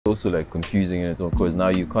also like confusing as well, because now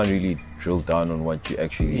you can't really drill down on what you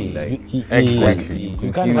actually like. Exactly.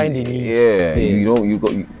 You can't find a niche. Yeah, you know, you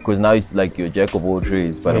got, because now it's like you're jack of all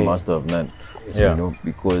trades but a master of none. Yeah. You know,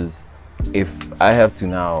 because if I have to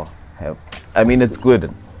now have, I mean, it's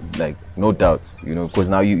good, like no doubt, you know, because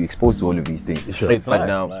now you're exposed to all of these things. Sure. It's but nice,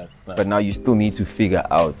 now, nice. but now you still need to figure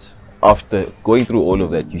out, after going through all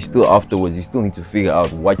of that, you still need to figure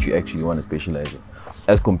out what you actually want to specialize in,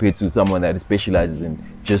 as compared to someone that specializes in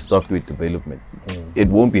just software development. It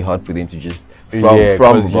won't be hard for them to just from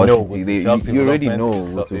varsity, you already know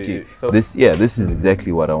what's okay. This is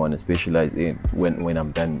exactly what I want to specialize in when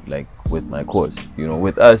I'm done, like with my course. You know,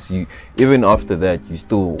 with us, you even after that, you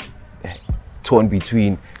still torn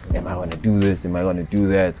between, am I going to do this, am I going to do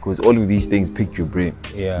that, because all of these things pick your brain.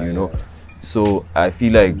 You know, so I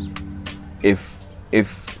feel like if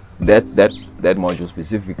that module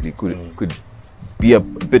specifically could be a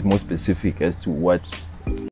bit more specific as to what